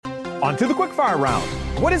On to the quickfire round.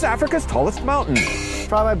 What is Africa's tallest mountain?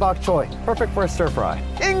 Try my bok choy. Perfect for a stir fry.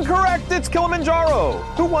 Incorrect, it's Kilimanjaro.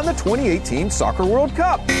 Who won the 2018 Soccer World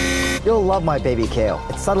Cup? You'll love my baby kale.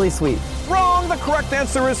 It's subtly sweet. Wrong, the correct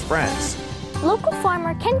answer is France. Local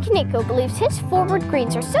farmer Ken Kaneko believes his forward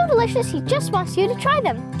greens are so delicious he just wants you to try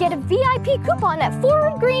them. Get a VIP coupon at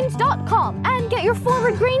forwardgreens.com and get your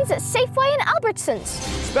forward greens at Safeway and Albertsons.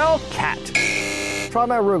 Spell cat. Try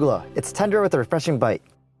my arugula. It's tender with a refreshing bite.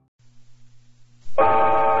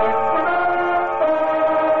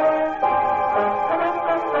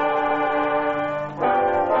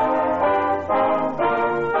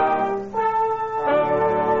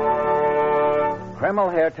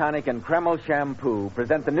 Kreml Hair Tonic and Kreml Shampoo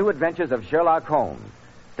present the new adventures of Sherlock Holmes,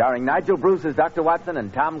 starring Nigel Bruce as Dr. Watson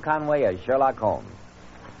and Tom Conway as Sherlock Holmes.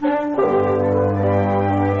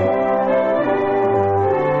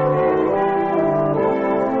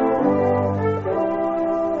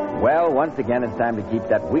 Well, once again, it's time to keep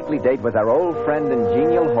that weekly date with our old friend and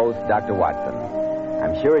genial host, Dr. Watson.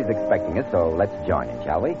 I'm sure he's expecting us, so let's join him,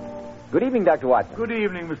 shall we? Good evening, Dr. Watson. Good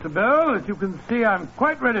evening, Mr. Bell. As you can see, I'm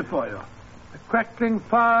quite ready for you. The crackling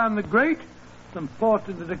fire in the grate, some port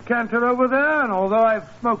in the decanter over there, and although I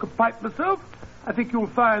smoke a pipe myself, I think you'll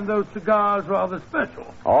find those cigars rather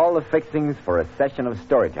special. All the fixings for a session of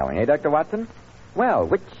storytelling, eh, Dr. Watson? Well,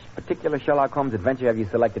 which particular Sherlock Holmes adventure have you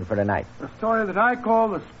selected for tonight? A story that I call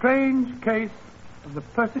The Strange Case of the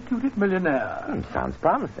Persecuted Millionaire. Sounds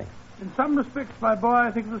promising. In some respects, my boy,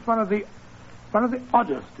 I think it was one of the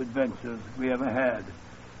oddest adventures we ever had.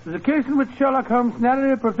 It was a case in which Sherlock Holmes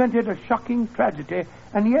narrowly prevented a shocking tragedy,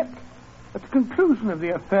 and yet, at the conclusion of the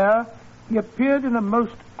affair, he appeared in a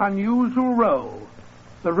most unusual role.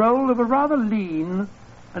 The role of a rather lean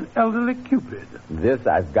and elderly Cupid. This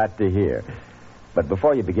I've got to hear. But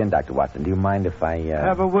before you begin, Dr. Watson, do you mind if I...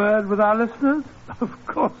 Have a word with our listeners? Of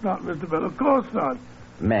course not, Mr. Bell, of course not.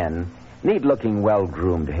 Men, neat-looking,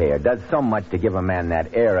 well-groomed hair does so much to give a man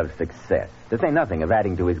that air of success, to say nothing of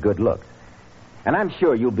adding to his good looks. And I'm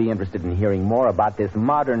sure you'll be interested in hearing more about this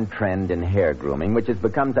modern trend in hair grooming, which has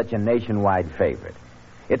become such a nationwide favorite.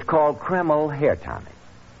 It's called Kreml Hair Tonic.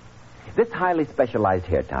 This highly specialized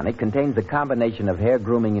hair tonic contains a combination of hair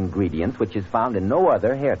grooming ingredients which is found in no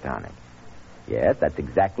other hair tonic. Yes, that's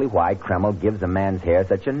exactly why Kreml gives a man's hair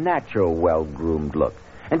such a natural, well-groomed look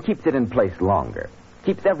and keeps it in place longer,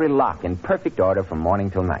 keeps every lock in perfect order from morning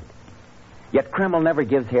till night. Yet Kreml never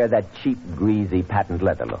gives hair that cheap, greasy, patent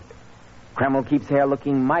leather look. Kreml keeps hair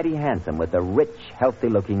looking mighty handsome with a rich,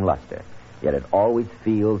 healthy-looking luster, yet it always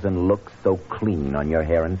feels and looks so clean on your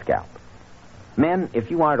hair and scalp. Men, if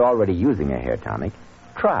you aren't already using a hair tonic,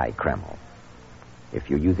 try Kreml. If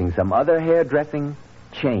you're using some other hair dressing,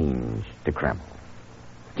 change to Kreml.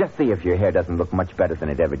 Just see if your hair doesn't look much better than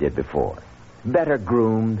it ever did before. Better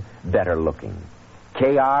groomed, better looking.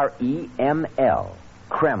 Kreml,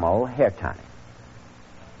 Kreml Hair Tonic.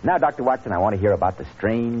 Now, Dr. Watson, I want to hear about the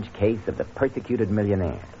strange case of the persecuted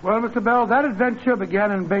millionaire. Well, Mr. Bell, that adventure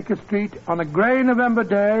began in Baker Street on a gray November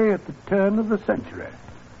day at the turn of the century.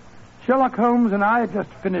 Sherlock Holmes and I had just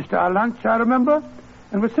finished our lunch, I remember,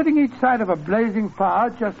 and were sitting each side of a blazing fire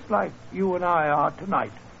just like you and I are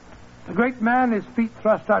tonight. The great man, his feet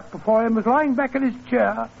thrust out before him, was lying back in his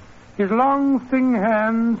chair, his long, thin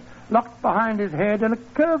hands locked behind his head, and a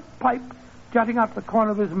curved pipe jutting out the corner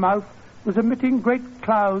of his mouth was emitting great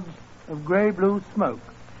clouds of gray-blue smoke.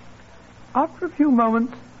 After a few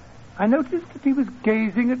moments, I noticed that he was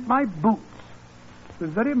gazing at my boots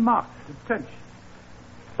with very marked attention.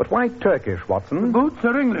 But why Turkish, Watson? The boots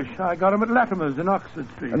are English. I got them at Latimer's in Oxford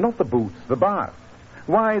Street. And not the boots, the bath.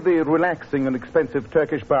 Why the relaxing and expensive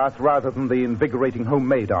Turkish bath rather than the invigorating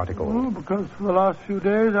homemade article? Oh, because for the last few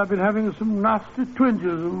days I've been having some nasty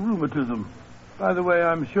twinges of rheumatism. By the way,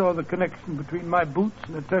 I'm sure the connection between my boots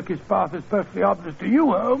and a Turkish bath is perfectly obvious to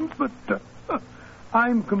you, Holmes, but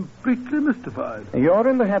I'm completely mystified. You're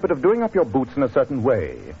in the habit of doing up your boots in a certain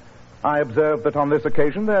way. I observe that on this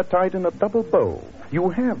occasion they're tied in a double bow. You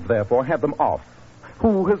have, therefore, had them off.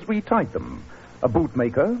 Who has retied them? A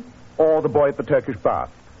bootmaker or the boy at the Turkish bath?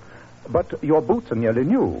 But your boots are nearly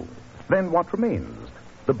new. Then what remains?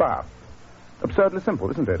 The bath. Absurdly simple,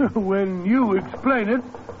 isn't it? When you explain it.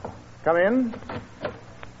 Come in.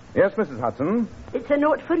 Yes, Mrs. Hudson. It's a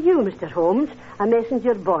note for you, Mr. Holmes. A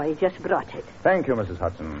messenger boy just brought it. Thank you, Mrs.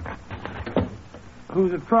 Hudson.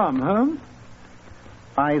 Who's it from, Holmes?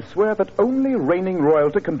 I swear that only reigning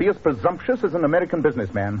royalty can be as presumptuous as an American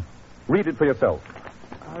businessman. Read it for yourself.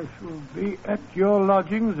 I shall be at your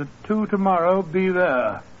lodgings at 2 tomorrow. Be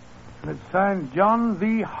there. And it's signed John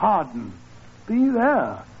V. Harden. Be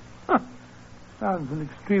there. Huh. Sounds an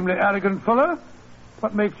extremely arrogant fellow.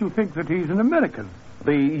 What makes you think that he's an American?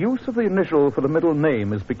 The use of the initial for the middle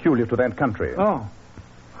name is peculiar to that country. Oh.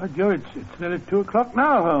 By Joe, it's nearly 2 o'clock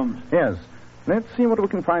now, Holmes. Yes. Let's see what we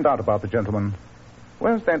can find out about the gentleman.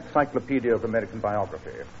 Where's that Encyclopedia of American Biography?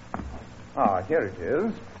 Ah, here it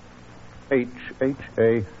is.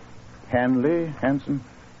 H.A. Hanley, Hanson,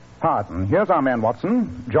 Harden. Here's our man,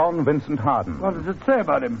 Watson. John Vincent Harden. What does it say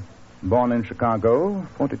about him? Born in Chicago,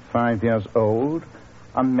 45 years old,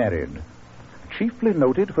 unmarried. Chiefly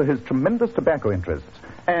noted for his tremendous tobacco interests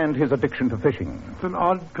and his addiction to fishing. It's an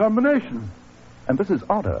odd combination. And this is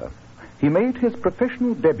odder. He made his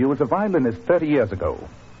professional debut as a violinist 30 years ago.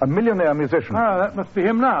 A millionaire musician. Ah, that must be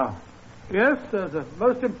him now. Yes, there's a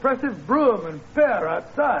most impressive broom and pair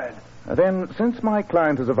outside. Then, since my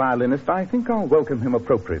client is a violinist, I think I'll welcome him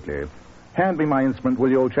appropriately. Hand me my instrument, will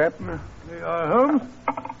you, old chap? There you are, Holmes.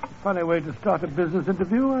 Funny way to start a business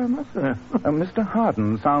interview, I must say. Mr.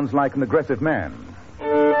 Harden sounds like an aggressive man.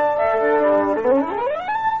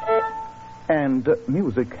 And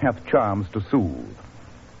music hath charms to soothe.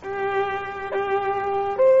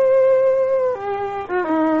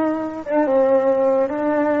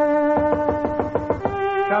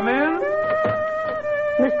 Come in.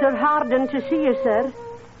 Mr. Harden to see you, sir.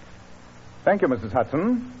 Thank you, Mrs.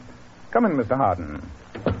 Hudson. Come in, Mr. Harden.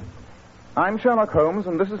 I'm Sherlock Holmes,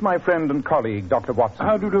 and this is my friend and colleague, Dr. Watson.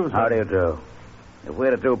 How do you do, sir? How do you do? If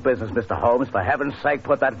we're to do business, Mr. Holmes, for heaven's sake,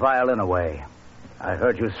 put that violin away. I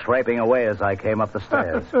heard you scraping away as I came up the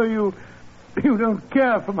stairs. So you don't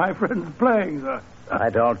care for my friend's playing, sir?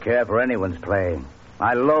 I don't care for anyone's playing.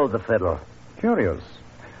 I loathe the fiddle. Curious.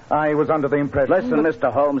 I was under the impression... Listen, Mr.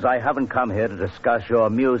 Holmes, I haven't come here to discuss your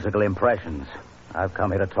musical impressions. I've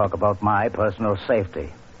come here to talk about my personal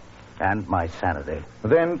safety and my sanity.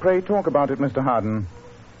 Then pray talk about it, Mr. Harden.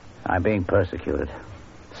 I'm being persecuted.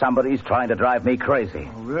 Somebody's trying to drive me crazy.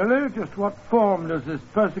 Oh, really? Just what form does this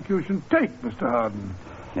persecution take, Mr. Harden?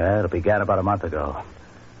 Yeah, it began about a month ago.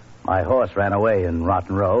 My horse ran away in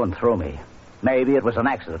Rotten Row and threw me. Maybe it was an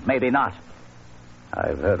accident, maybe not.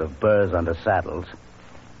 I've heard of burrs under saddles.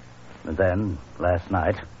 And then, last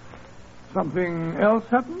night... Something else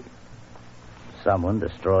happened? Someone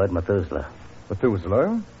destroyed Methuselah.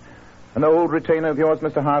 Methuselah? An old retainer of yours,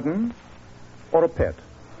 Mr. Harden? Or a pet?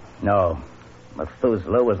 No.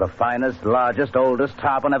 Methuselah was the finest, largest, oldest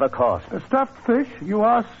tarpon ever caught. A stuffed fish? You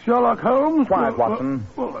asked Sherlock Holmes? Quiet, Watson.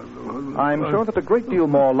 I'm sure that a great deal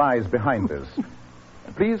more lies behind this.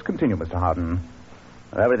 Please continue, Mr. Harden.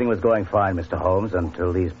 Everything was going fine, Mr. Holmes,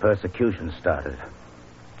 until these persecutions started.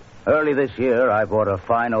 Early this year, I bought a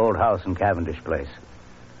fine old house in Cavendish Place.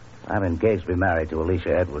 I'm engaged to be married to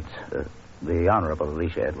Alicia Edwards, the Honorable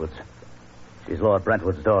Alicia Edwards. She's Lord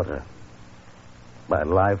Brentwood's daughter. My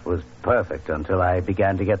life was perfect until I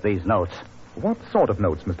began to get these notes. What sort of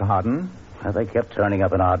notes, Mr. Harden? They kept turning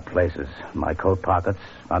up in odd places. In my coat pockets,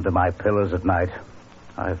 under my pillows at night.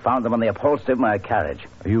 I found them on the upholstery of my carriage.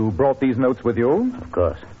 You brought these notes with you? Of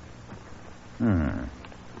course.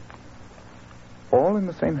 All in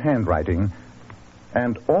the same handwriting,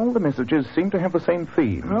 and all the messages seem to have the same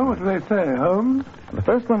theme. Well, what do they say, Holmes? The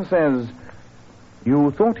first one says,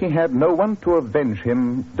 you thought he had no one to avenge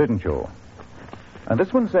him, didn't you? And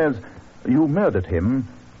this one says, you murdered him,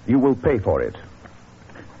 you will pay for it.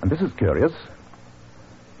 And this is curious.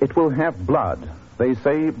 It will have blood. They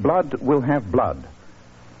say blood will have blood.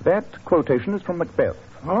 That quotation is from Macbeth.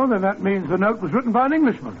 Oh, then that means the note was written by an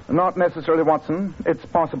Englishman. Not necessarily, Watson. It's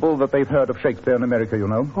possible that they've heard of Shakespeare in America, you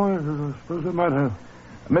know. Oh, yes, I suppose they might have.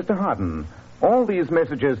 Mr. Harden, all these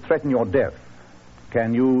messages threaten your death.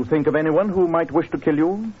 Can you think of anyone who might wish to kill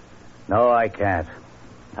you? No, I can't.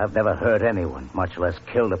 I've never hurt anyone, much less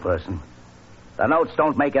killed a person. The notes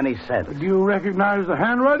don't make any sense. Do you recognize the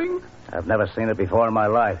handwriting? I've never seen it before in my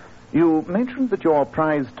life. You mentioned that your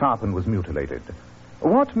prize tarpon was mutilated.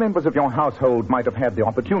 What members of your household might have had the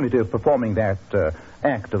opportunity of performing that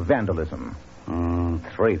act of vandalism?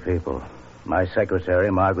 3 people. My secretary,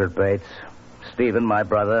 Margaret Bates, Stephen, my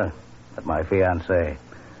brother, and my fiancée.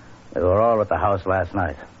 They were all at the house last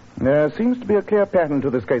night. There seems to be a clear pattern to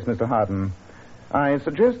this case, Mr. Harden. I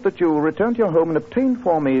suggest that you return to your home and obtain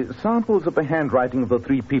for me samples of the handwriting of the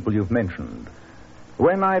 3 people you've mentioned.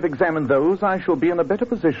 When I've examined those, I shall be in a better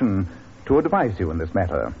position to advise you in this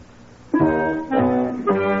matter.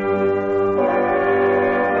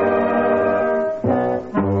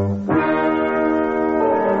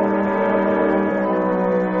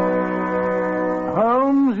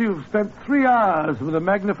 Holmes, you've spent 3 hours with a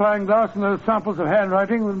magnifying glass and those samples of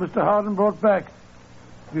handwriting that Mr. Harden brought back.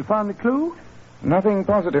 Have you found the clue? Nothing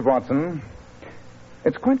positive, Watson.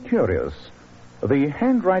 It's quite curious. The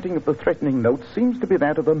handwriting of the threatening note seems to be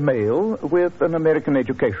that of a male with an American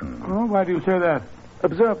education. Oh, why do you say that?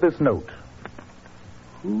 Observe this note.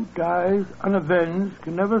 Who dies unavenged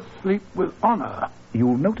can never sleep with honor.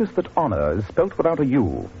 You'll notice that honor is spelt without a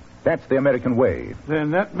U. That's the American way.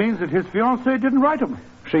 Then that means that his fiancée didn't write him.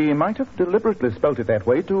 She might have deliberately spelt it that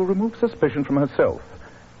way to remove suspicion from herself.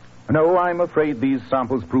 No, I'm afraid these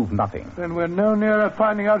samples prove nothing. Then we're no nearer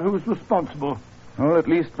finding out who's responsible. Well, at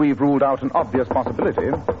least we've ruled out an obvious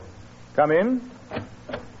possibility. Come in.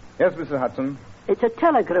 Yes, Mrs. Hudson. It's a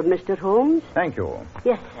telegram, Mr. Holmes. Thank you.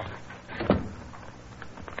 Yes, sir.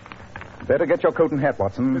 Better get your coat and hat,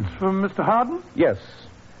 Watson. It's from Mr. Harden? Yes.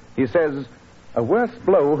 He says, a worse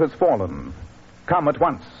blow has fallen. Come at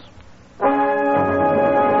once.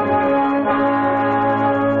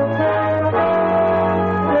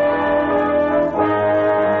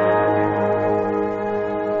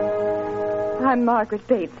 I'm Margaret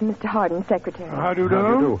Bates, Mr. Harden's secretary. How do you do? How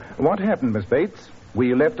do you do? What happened, Miss Bates?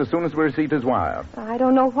 We left as soon as we received his wire. I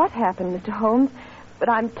don't know what happened, Mr. Holmes, but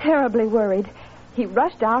I'm terribly worried. He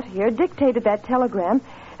rushed out here, dictated that telegram,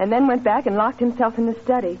 and then went back and locked himself in the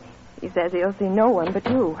study. He says he'll see no one but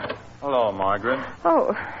you. Hello, Margaret.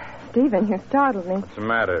 Oh, Stephen, you startled me. What's the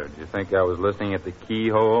matter? Do you think I was listening at the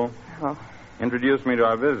keyhole? Oh. Introduce me to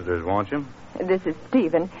our visitors, won't you? This is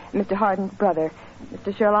Stephen, Mr. Harden's brother,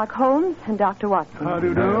 Mr. Sherlock Holmes, and Dr. Watson. How do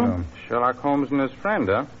you do? Sherlock Holmes and his friend,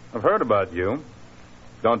 huh? I've heard about you.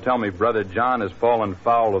 Don't tell me Brother John has fallen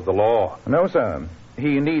foul of the law. No, sir.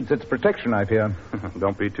 He needs its protection, I fear.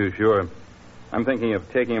 Don't be too sure. I'm thinking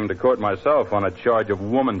of taking him to court myself on a charge of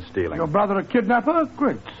woman stealing. Your brother a kidnapper?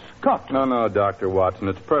 Great Scott. No, Dr. Watson.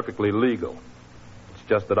 It's perfectly legal. It's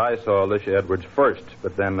just that I saw Alicia Edwards first,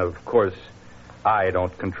 but then, of course, I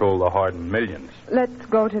don't control the Harden millions. Let's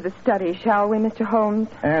go to the study, shall we, Mr. Holmes?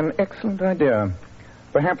 An excellent idea.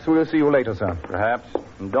 Perhaps we'll see you later, sir. Perhaps.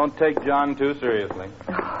 And don't take John too seriously.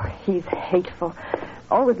 Oh, he's hateful.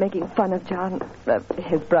 Always making fun of John,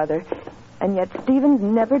 his brother. And yet Stephen's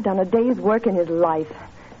never done a day's work in his life.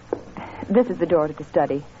 This is the door to the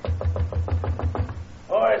study.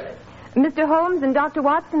 Who is it? Mr. Holmes and Dr.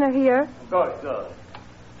 Watson are here. Good.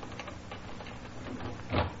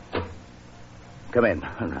 Come in.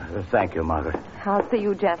 Thank you, Margaret. I'll see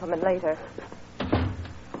you gentlemen later.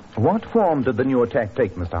 What form did the new attack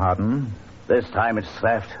take, Mr. Harden? This time it's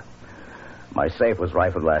theft. My safe was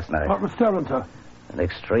rifled last night. What was stolen, sir? An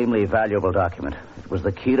extremely valuable document. It was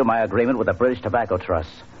the key to my agreement with the British Tobacco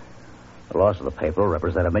Trust. The loss of the paper will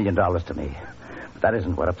represent $1 million to me. But that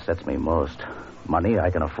isn't what upsets me most. Money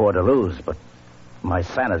I can afford to lose, but my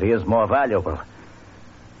sanity is more valuable.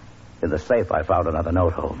 In the safe, I found another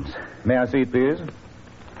note, Holmes. May I see it, please?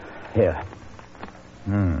 Here.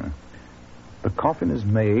 The coffin is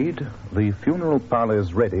made, the funeral parlor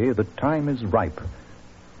is ready, the time is ripe.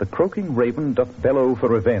 The croaking raven doth bellow for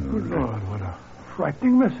revenge. Good Lord, what a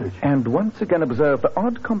frightening message. And once again observe the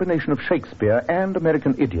odd combination of Shakespeare and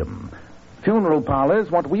American idiom. Funeral parlor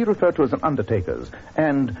is what we refer to as an undertaker's,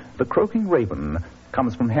 and the croaking raven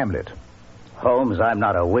comes from Hamlet. Holmes, I'm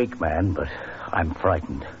not a weak man, but I'm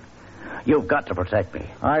frightened. You've got to protect me.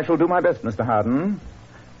 I shall do my best, Mr. Harden.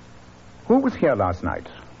 Who was here last night?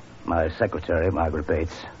 My secretary, Margaret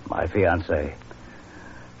Bates, my fiancée.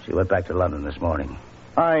 She went back to London this morning.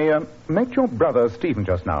 I met your brother, Stephen,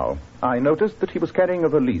 just now. I noticed that he was carrying a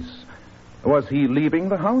valise. Was he leaving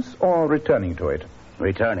the house or returning to it?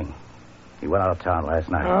 Returning. He went out of town last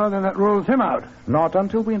night. Oh, then that rules him out. Not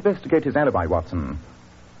until we investigate his alibi, Watson.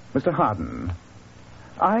 Mr. Harden,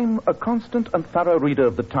 I'm a constant and thorough reader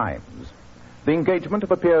of the Times. The engagement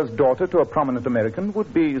of a peer's daughter to a prominent American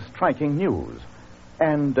would be striking news.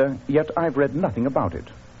 And yet I've read nothing about it.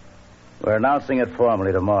 We're announcing it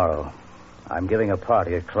formally tomorrow. I'm giving a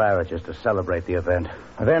party at Claridge's to celebrate the event.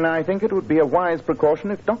 Then I think it would be a wise precaution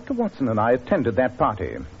if Dr. Watson and I attended that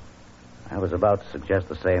party. I was about to suggest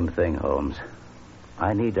the same thing, Holmes.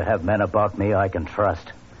 I need to have men about me I can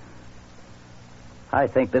trust. I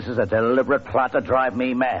think this is a deliberate plot to drive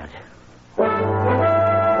me mad.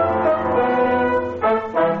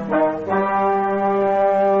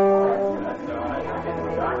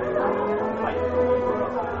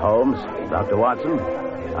 Holmes, Dr. Watson,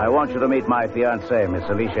 I want you to meet my fiancée, Miss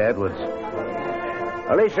Alicia Edwards.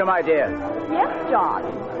 Alicia, my dear. Yes, John.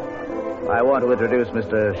 I want to introduce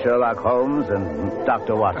Mr. Sherlock Holmes and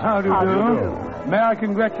Dr. Watson. How do you do? May I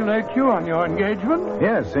congratulate you on your engagement?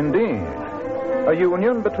 Yes, indeed. A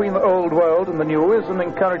union between the old world and the new is an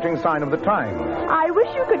encouraging sign of the times. I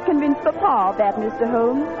wish you could convince Papa of that, Mr.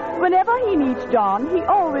 Holmes. Whenever he meets John, he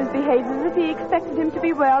always behaves as if he expected him to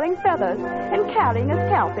be wearing feathers and carrying a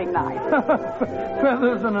scalping knife.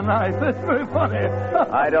 Feathers and a knife. That's very funny.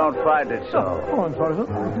 I don't find it so. Oh, I'm sorry,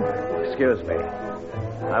 sir. Excuse me.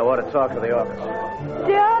 I want to talk to the office.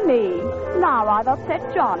 Dear me, now I've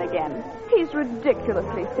upset John again. He's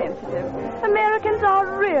ridiculously sensitive. Americans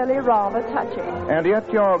are really rather touchy. And yet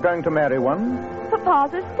you're going to marry one?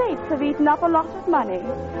 Papa's estates have eaten up a lot of money,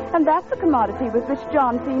 and that's a commodity with which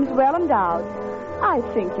John seems well endowed. I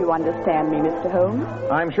think you understand me, Mr. Holmes.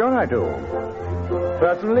 I'm sure I do.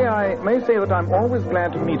 Personally, I may say that I'm always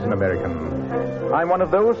glad to meet an American. I'm one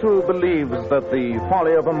of those who believes that the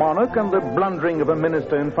folly of a monarch and the blundering of a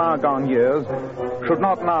minister in far-gone years should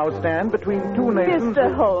not now stand between two nations.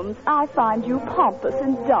 Mr. Holmes, I find you pompous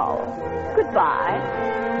and dull. Goodbye.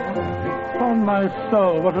 On my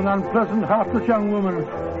soul, what an unpleasant, heartless young woman.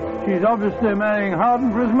 She's obviously marrying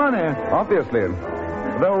Harden for his money. Obviously.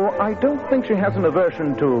 Though I don't think she has an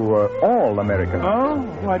aversion to all Americans. Oh?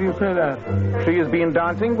 Why do you say that? She has been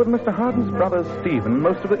dancing with Mr. Harden's brother, Stephen,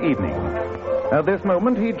 most of the evening. At this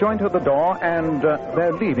moment, he joined her at the door, and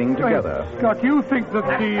they're leaving together. Wait, Scott, you think that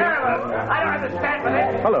That's terrible. I don't understand with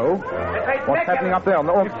it. Hello? What's happening up there on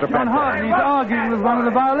the orchestra John Harden, he's arguing with one of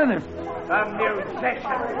the violinists. A musician.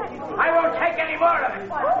 I won't take any more of it.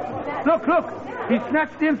 Look. He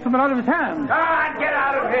snatched the instrument out of his hand. Come on, get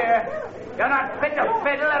out of here. You're not fit to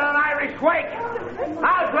fiddle at an Irish wake.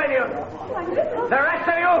 Out with you. The rest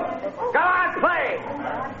of you, go on, play.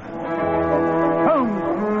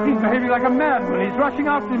 Holmes, he's behaving like a madman. He's rushing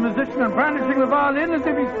out to the musician and brandishing the violin as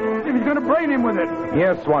if he's going to brain him with it.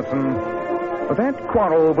 Yes, Watson. But that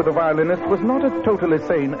quarrel with the violinist was not a totally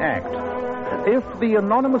sane act. If the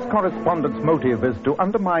anonymous correspondent's motive is to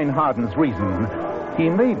undermine Harden's reason, he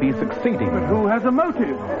may be succeeding. But who has a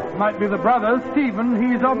motive? Might be the brother, Stephen.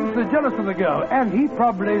 He's obviously jealous of the girl, and he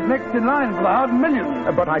probably is next in line for the Harden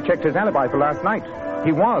millions. But I checked his alibi for last night.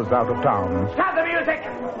 He was out of town. Stop the music.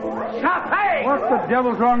 Stop playing. What the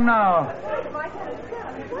devil's wrong now?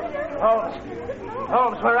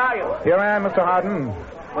 Holmes, where are you? Here I am, Mr. Harden.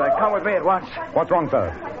 Well, come with me at once. What's wrong,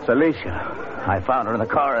 sir? It's Alicia. I found her in the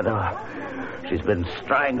corridor. She's been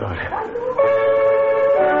strangled.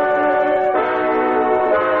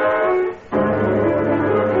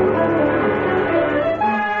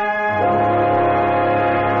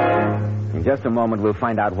 In just a moment, we'll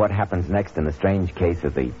find out what happens next in the strange case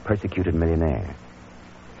of the persecuted millionaire.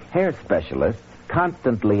 Hair specialists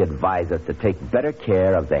constantly advise us to take better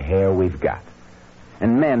care of the hair we've got.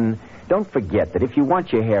 And men, don't forget that if you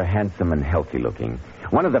want your hair handsome and healthy looking,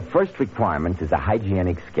 one of the first requirements is a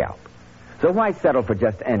hygienic scalp. So why settle for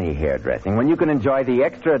just any hairdressing when you can enjoy the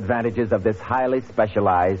extra advantages of this highly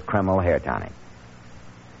specialized Kreml hair tonic?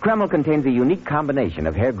 Kreml contains a unique combination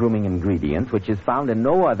of hair grooming ingredients which is found in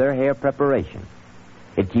no other hair preparation.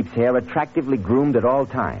 It keeps hair attractively groomed at all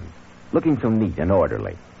times, looking so neat and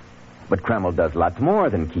orderly. But Kreml does lots more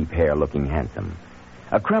than keep hair looking handsome.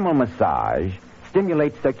 A Kreml massage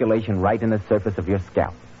stimulates circulation right in the surface of your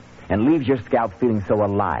scalp and leaves your scalp feeling so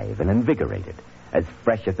alive and invigorated, as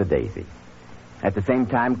fresh as a daisy. At the same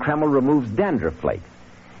time, Kreml removes dandruff flakes.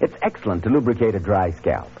 It's excellent to lubricate a dry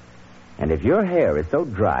scalp. And if your hair is so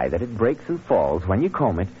dry that it breaks and falls when you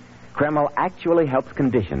comb it, Kreml actually helps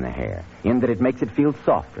condition the hair in that it makes it feel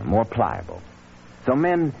softer, more pliable. So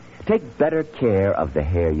men, take better care of the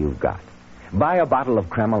hair you've got. Buy a bottle of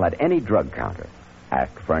Kreml at any drug counter.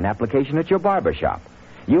 Ask for an application at your barber shop.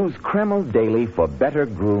 Use Kreml daily for better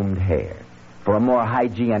groomed hair, for a more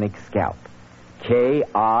hygienic scalp.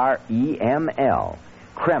 Kreml,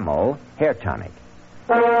 Kreml Hair Tonic.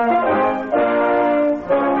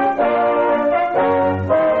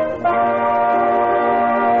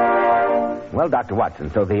 Well, Dr.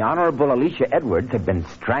 Watson, so the Honorable Alicia Edwards had been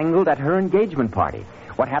strangled at her engagement party.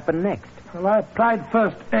 What happened next? Well, I applied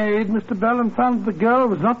first aid, Mr. Bell, and found the girl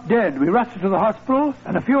was not dead. We rushed her to the hospital,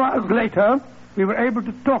 and a few hours later, we were able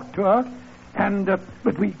to talk to her,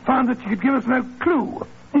 but we found that she could give us no clue.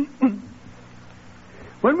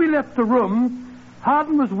 When we left the room,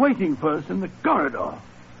 Harden was waiting for us in the corridor.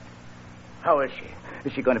 How is she?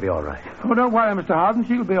 Is she going to be all right? Oh, don't worry, Mr. Harden.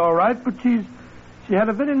 She'll be all right, but she had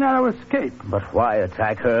a very narrow escape. But why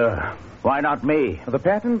attack her? Why not me? The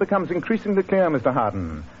pattern becomes increasingly clear, Mr.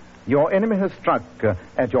 Harden. Your enemy has struck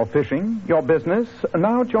at your fishing, your business,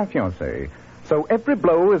 now at your fiancée. So every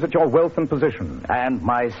blow is at your wealth and position. And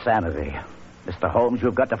my sanity. Mr. Holmes,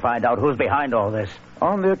 you've got to find out who's behind all this.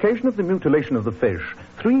 On the occasion of the mutilation of the fish,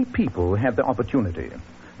 3 people had the opportunity.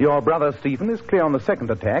 Your brother Stephen is clear on the second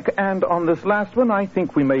attack, and on this last one, I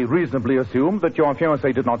think we may reasonably assume that your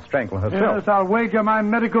fiancée did not strangle herself. Yes, I'll wager my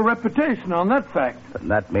medical reputation on that fact. And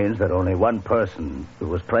that means that only one person who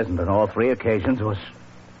was present on all three occasions was...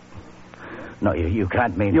 No, you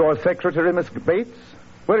can't mean... Your secretary, Miss Bates?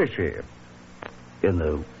 Where is she? In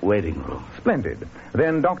the waiting room. Splendid.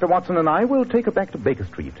 Then Dr. Watson and I will take her back to Baker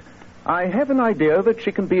Street. I have an idea that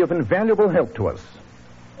she can be of invaluable help to us.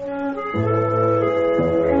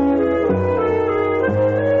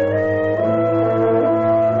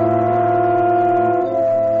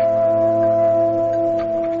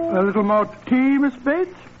 A little more tea, Miss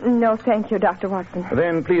Bates? No, thank you, Dr. Watson.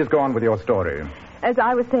 Then please go on with your story. As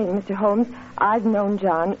I was saying, Mr. Holmes, I've known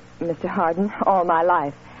John, Mr. Harden, all my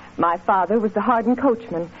life. My father was the Harden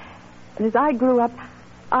coachman. And as I grew up,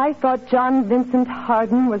 I thought John Vincent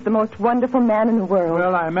Harden was the most wonderful man in the world.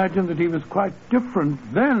 Well, I imagine that he was quite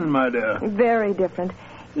different then, my dear. Very different.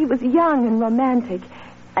 He was young and romantic,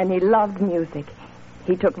 and he loved music.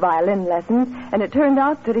 He took violin lessons, and it turned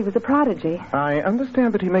out that he was a prodigy. I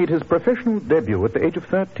understand that he made his professional debut at the age of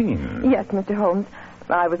 13. Yes, Mr. Holmes.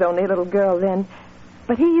 I was only a little girl then.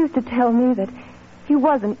 But he used to tell me that he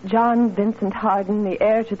wasn't John Vincent Harden, the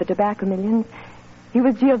heir to the tobacco millions. He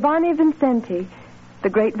was Giovanni Vincenti, the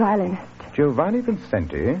great violinist. Giovanni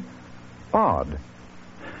Vincenti? Odd.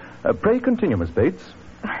 Pray continue, Miss Bates.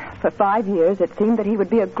 For 5 years, it seemed that he would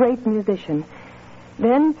be a great musician.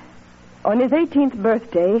 Then, on his 18th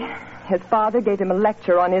birthday, his father gave him a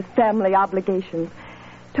lecture on his family obligations.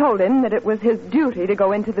 Told him that it was his duty to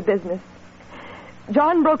go into the business.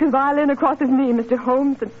 John broke his violin across his knee, Mr.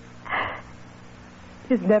 Holmes, and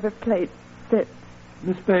he's never played since.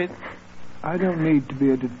 Miss Bates, I don't need to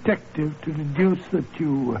be a detective to deduce that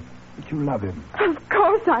you love him. Of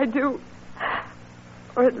course I do.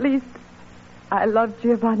 Or at least, I love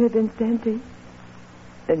Giovanni Vincenti.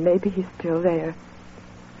 And maybe he's still there.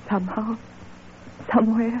 Somehow.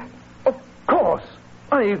 Somewhere. Of course.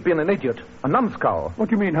 I've been an idiot. A numbskull. What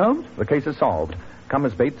do you mean, Holmes? The case is solved. Come,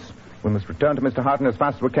 Miss Bates. We must return to Mr. Harden as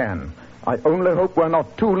fast as we can. I only hope we're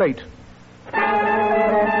not too late.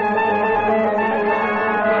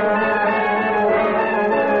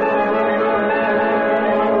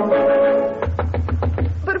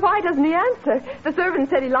 But why doesn't he answer? The servant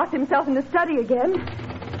said he locked himself in the study again.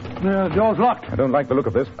 The door's locked. I don't like the look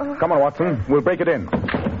of this. Come on, Watson. We'll break it in.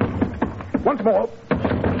 Once more.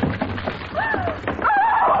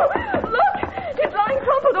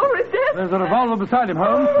 Over his desk. There's a revolver beside him,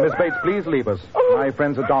 Holmes. Miss Bates, please leave us. My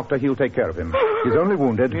friend's a doctor. He'll take care of him. He's only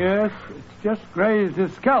wounded. Yes, it's just grazed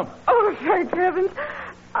his scalp. Oh, thank heavens.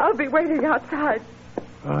 I'll be waiting outside.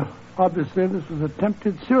 Obviously, this was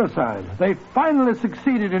attempted suicide. They finally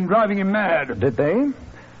succeeded in driving him mad. Did they?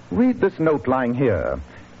 Read this note lying here.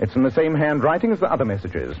 It's in the same handwriting as the other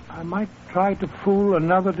messages. I might try to fool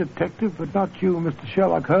another detective, but not you, Mr.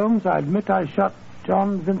 Sherlock Holmes. I admit I shot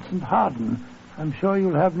John Vincent Harden. I'm sure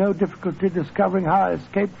you'll have no difficulty discovering how I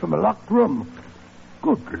escaped from a locked room.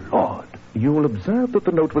 Good Lord. You'll observe that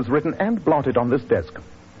the note was written and blotted on this desk.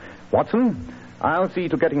 Watson, I'll see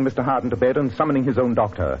to getting Mr. Harden to bed and summoning his own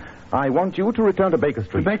doctor. I want you to return to Baker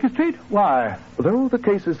Street. To Baker Street? Why? Though the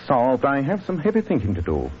case is solved, I have some heavy thinking to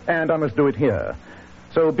do, and I must do it here.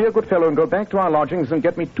 So be a good fellow and go back to our lodgings and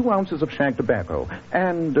get me 2 ounces of shag tobacco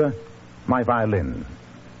and my violin.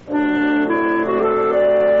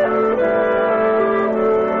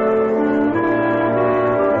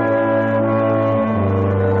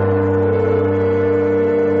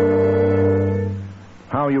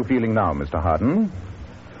 How are you feeling now, Mr. Harden?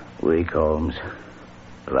 Weak, Holmes.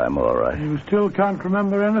 But I'm all right. You still can't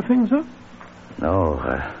remember anything, sir?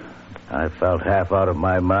 No, I felt half out of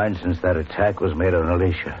my mind since that attack was made on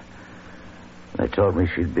Alicia. They told me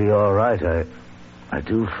she'd be all right. I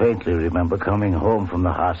do faintly remember coming home from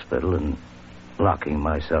the hospital and locking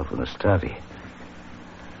myself in the study.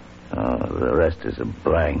 Oh, the rest is a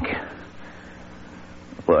blank.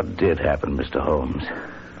 What did happen, Mr. Holmes?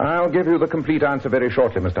 I'll give you the complete answer very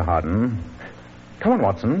shortly, Mr. Harden. Come on,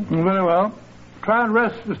 Watson. Very well. Try and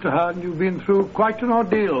rest, Mr. Harden. You've been through quite an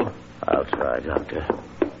ordeal. I'll try, Doctor.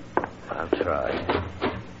 I'll try.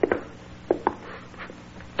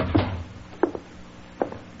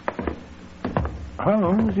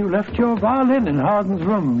 Holmes, you left your violin in Harden's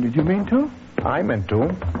room. Did you mean to? I meant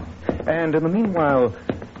to. And in the meanwhile,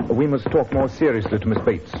 we must talk more seriously to Miss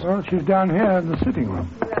Bates. Well, she's down here in the sitting room.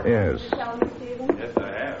 Yes. Yes, I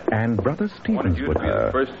have. And Brother Stevens with You'd be her.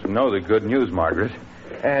 the first to know the good news, Margaret.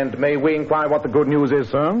 And may we inquire what the good news is,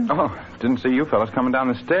 sir? Oh, didn't see you fellas coming down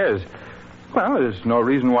the stairs. Well, there's no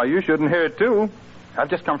reason why you shouldn't hear it, too. I've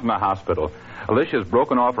just come from the hospital. Alicia's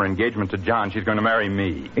broken off her engagement to John. She's going to marry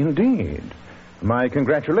me. Indeed. My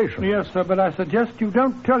congratulations. Yes, sir, but I suggest you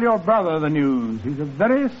don't tell your brother the news. He's a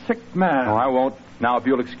very sick man. Oh, I won't. Now, if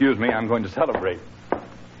you'll excuse me, I'm going to celebrate.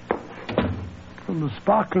 From the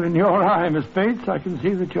sparkle in your eye, Miss Bates, I can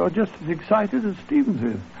see that you're just as excited as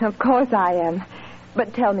Stevens is. Of course I am.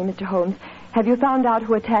 But tell me, Mr. Holmes, have you found out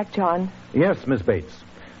who attacked John? Yes, Miss Bates.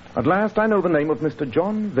 At last I know the name of Mr.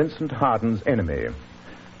 John Vincent Harden's enemy.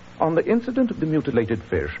 On the incident of the mutilated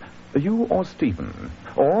fish, you or Stephen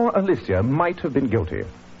or Alicia might have been guilty.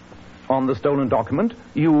 On the stolen document,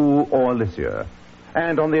 you or Alicia.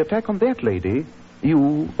 And on the attack on that lady,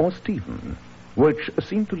 you or Stephen, which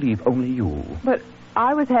seemed to leave only you. But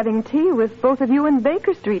I was having tea with both of you in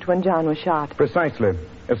Baker Street when John was shot. Precisely.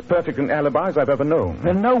 As perfect an alibi as I've ever known.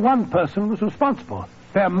 Then no one person was responsible.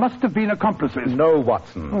 There must have been accomplices. No,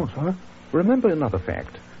 Watson. Oh, sir. Remember another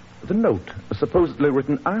fact. The note, supposedly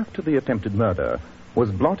written after the attempted murder,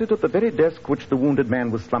 was blotted at the very desk which the wounded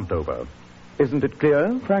man was slumped over. Isn't it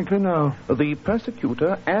clear? Frankly, no. The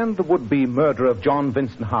persecutor and the would-be murderer of John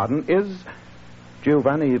Vincent Harden is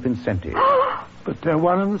Giovanni Vincenti. But they're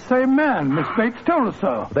one and the same man. Miss Bates told us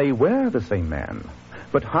so. They were the same man.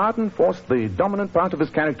 But Harden forced the dominant part of his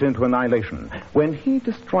character into annihilation. When he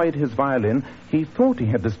destroyed his violin, he thought he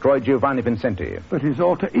had destroyed Giovanni Vincenti. But his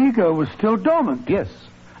alter ego was still dormant. Yes.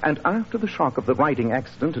 And after the shock of the writing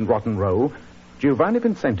accident in Rotten Row, Giovanni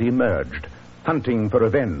Vincenti emerged, hunting for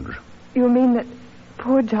revenge. You mean that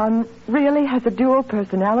poor John really has a dual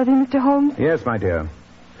personality, Mr. Holmes? Yes, my dear.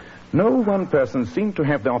 No one person seemed to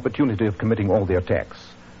have the opportunity of committing all the attacks.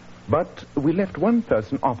 But we left one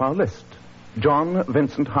person off our list. John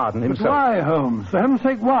Vincent Harden himself. But why, Holmes? For heaven's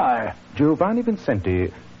sake, why? Giovanni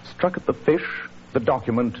Vincenti struck at the fish, the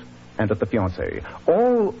document, and at the fiancée.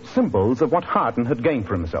 All symbols of what Harden had gained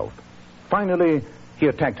for himself. Finally, he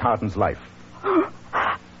attacked Harden's life.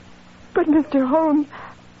 But, Mr. Holmes,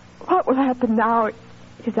 what will happen now?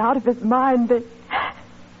 He's out of his mind.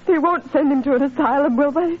 They won't send him to an asylum,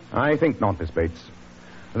 will they? I think not, Miss Bates.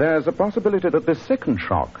 There's a possibility that this second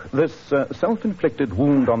shock, this self-inflicted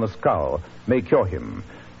wound on the skull, may cure him.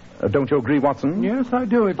 Don't you agree, Watson? Yes, I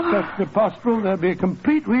do. It's perfectly possible there'll be a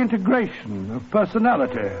complete reintegration of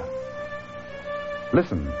personality.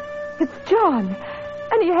 Listen. It's John,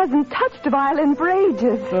 and he hasn't touched a violin for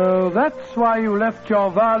ages. So that's why you left your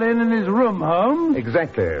violin in his room, Holmes?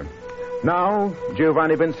 Exactly. Now,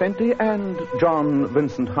 Giovanni Vincenti and John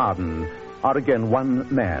Vincent Harden are again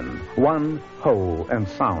one man, one whole and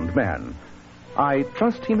sound man. I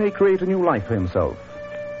trust he may create a new life for himself.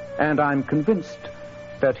 And I'm convinced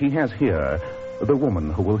that he has here the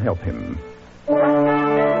woman who will help him.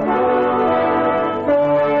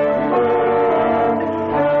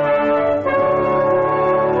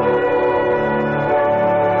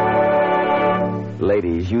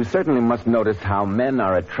 Ladies, you certainly must notice how men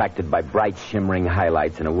are attracted by bright, shimmering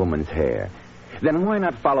highlights in a woman's hair. Then why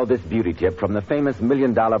not follow this beauty tip from the famous $1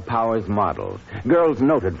 Million Powers models, girls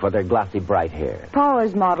noted for their glossy, bright hair?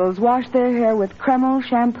 Powers models wash their hair with Kreml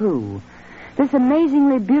shampoo. This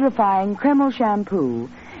amazingly beautifying Kreml shampoo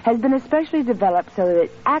has been especially developed so that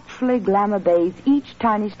it actually glamour bathes each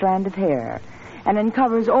tiny strand of hair and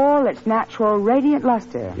uncovers all its natural radiant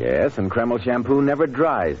luster. Yes, and Kreml shampoo never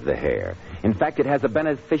dries the hair. In fact, it has a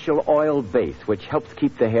beneficial oil base which helps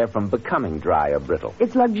keep the hair from becoming dry or brittle.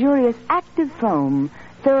 Its luxurious active foam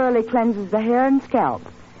thoroughly cleanses the hair and scalp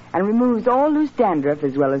and removes all loose dandruff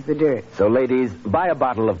as well as the dirt. So, ladies, buy a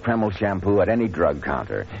bottle of Kreml shampoo at any drug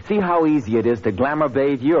counter. See how easy it is to glamour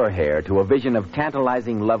bathe your hair to a vision of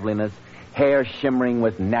tantalizing loveliness, hair shimmering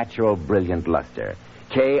with natural, brilliant luster.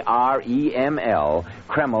 Kreml,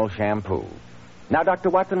 Kreml shampoo. Now, Dr.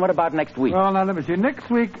 Watson, what about next week? Well, now, let me see. Next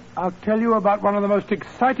week, I'll tell you about one of the most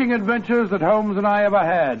exciting adventures that Holmes and I ever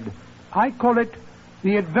had. I call it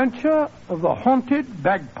The Adventure of the Haunted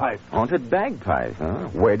Bagpipe. Haunted bagpipes, huh?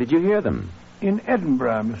 Where did you hear them? In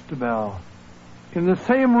Edinburgh, Mr. Bell. In the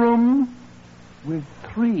same room with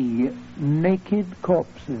 3 naked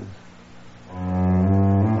corpses.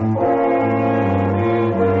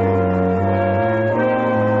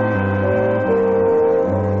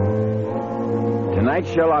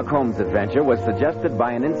 Tonight's Sherlock Holmes adventure was suggested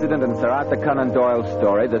by an incident in Sir Arthur Conan Doyle's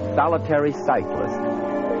story, The Solitary Cyclist.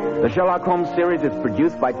 The Sherlock Holmes series is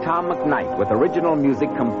produced by Tom McKnight with original music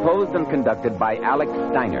composed and conducted by Alex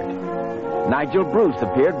Steinert. Nigel Bruce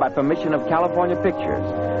appeared by permission of California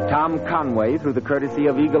Pictures. Tom Conway through the courtesy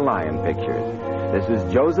of Eagle Lion Pictures. This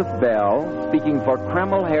is Joseph Bell speaking for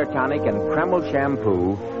Kreml Hair Tonic and Kreml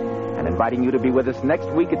Shampoo and inviting you to be with us next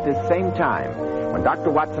week at this same time when Dr.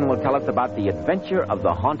 Watson will tell us about the adventure of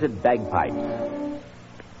the haunted bagpipes.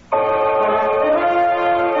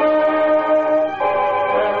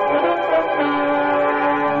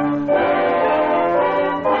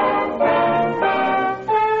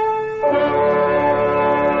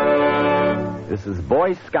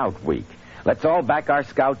 Boy Scout Week. Let's all back our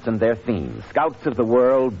scouts and their themes. Scouts of the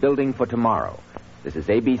world, building for tomorrow. This is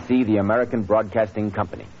ABC, the American Broadcasting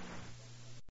Company.